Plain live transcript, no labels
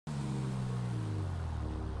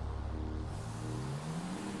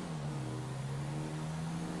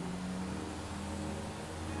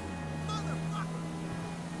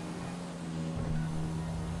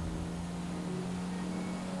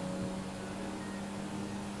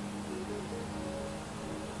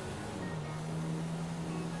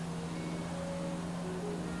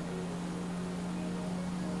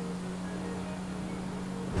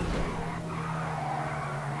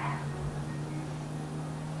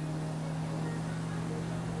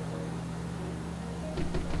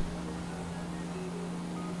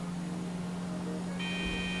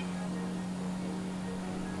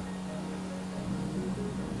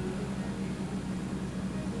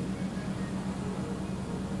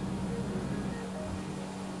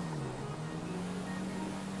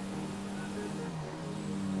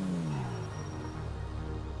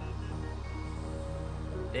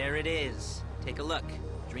There it is. Take a look.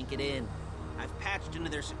 Drink it in. I've patched into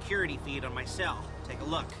their security feed on my cell. Take a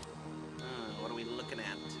look. What are we looking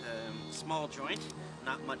at? Small joint,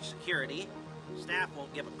 not much security. Staff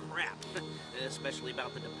won't give a crap, especially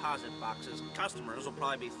about the deposit boxes. Customers will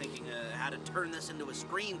probably be thinking how to turn this into a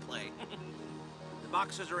screenplay. The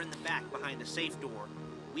boxes are in the back behind a safe door.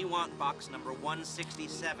 We want box number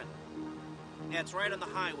 167. Yeah, it's right on the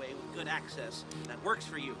highway with good access. That works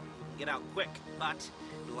for you. Get out quick, but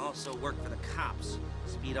it'll also work for the cops.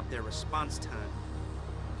 Speed up their response time.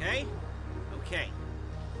 Okay? Okay.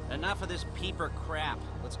 Enough of this peeper crap.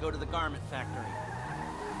 Let's go to the garment factory.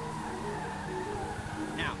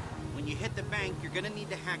 Now, when you hit the bank, you're gonna need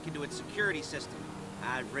to hack into its security system.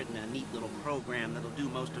 I've written a neat little program that'll do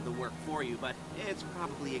most of the work for you, but it's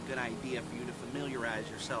probably a good idea for you to familiarize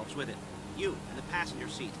yourselves with it. You, in the passenger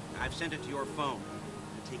seat, I've sent it to your phone.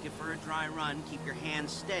 Take it for a dry run, keep your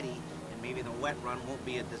hands steady, and maybe the wet run won't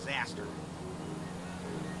be a disaster.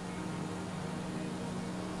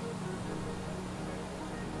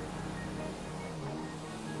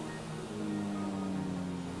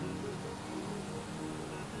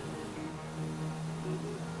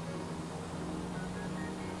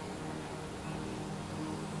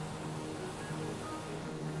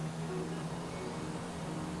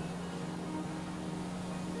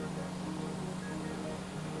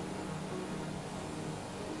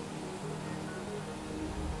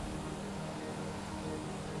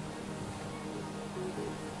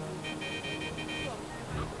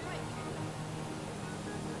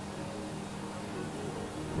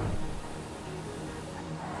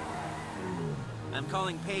 I'm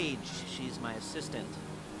calling Paige. She's my assistant.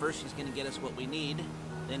 First she's gonna get us what we need,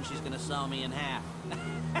 then she's gonna saw me in half.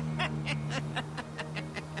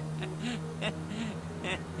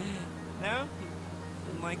 No?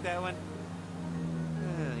 Didn't like that one?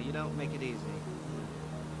 You don't make it easy.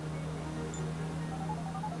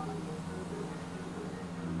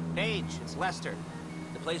 Paige, it's Lester.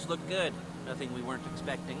 The place looked good. Nothing we weren't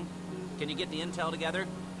expecting. Can you get the intel together?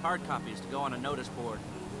 Hard copies to go on a notice board.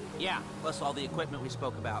 Yeah, plus all the equipment we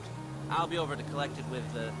spoke about. I'll be over to collect it with,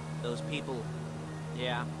 those people.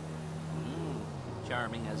 Yeah.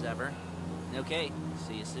 Charming as ever. Okay,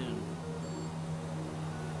 see you soon.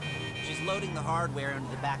 She's loading the hardware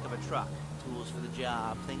into the back of a truck. Tools for the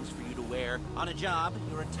job, things for you to wear. On a job,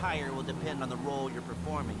 your attire will depend on the role you're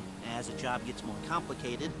performing. As the job gets more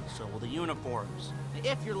complicated, so will the uniforms.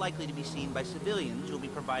 If you're likely to be seen by civilians, you'll be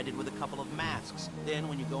provided with a couple of masks. Then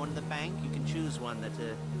when you go into the bank, you can choose one that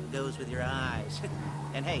goes with your eyes.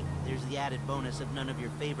 And hey, there's the added bonus of none of your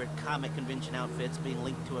favorite comic convention outfits being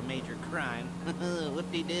linked to a major crime.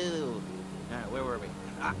 Whoop-de-doo. Where were we?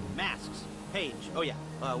 Masks. Paige. Oh yeah,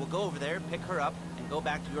 we'll go over there, pick her up, and go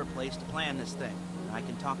back to your place to plan this thing. I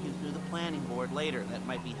can talk you through the planning board later. That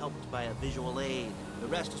might be helped by a visual aid. The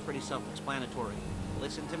rest is pretty self-explanatory.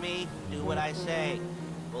 Listen to me, do what I say.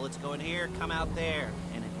 Bullets go in here, come out there.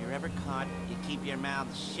 And if you're ever caught, you keep your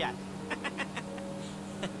mouth shut.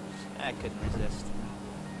 I couldn't resist.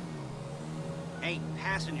 Hey,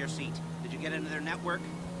 passenger seat. Did you get into their network?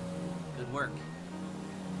 Good work.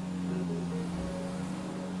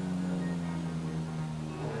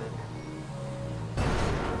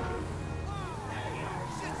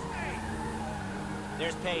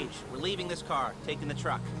 There's Paige. We're leaving this car, taking the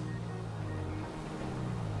truck.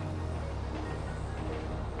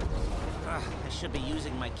 I should be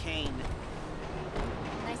using my cane.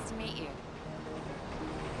 Nice to meet you.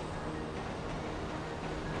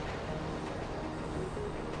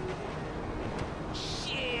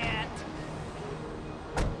 Shit!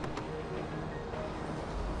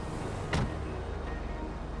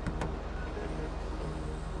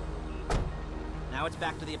 Now it's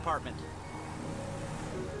back to the apartment.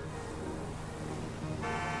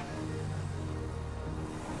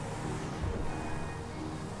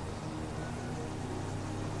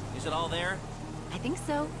 Is it all there? I think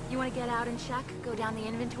so. You want to get out and check? Go down the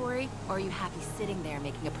inventory? Or are you happy sitting there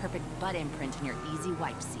making a perfect butt imprint in your easy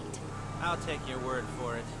wipe seat? I'll take your word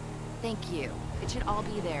for it. Thank you. It should all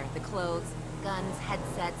be there. The clothes, guns,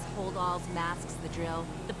 headsets, holdalls, masks, the drill.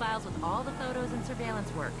 The files with all the photos and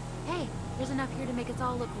surveillance work. Hey, there's enough here to make us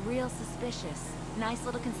all look real suspicious. Nice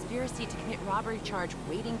little conspiracy to commit robbery charge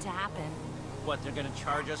waiting to happen. What, they're gonna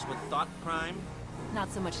charge us with thought crime? Not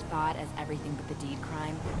so much thought as everything but the deed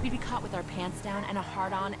crime. We'd be caught with our pants down and a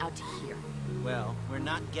hard-on out to here. Well, we're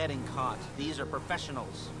not getting caught. These are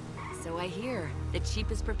professionals. So I hear. The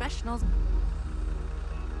cheapest professionals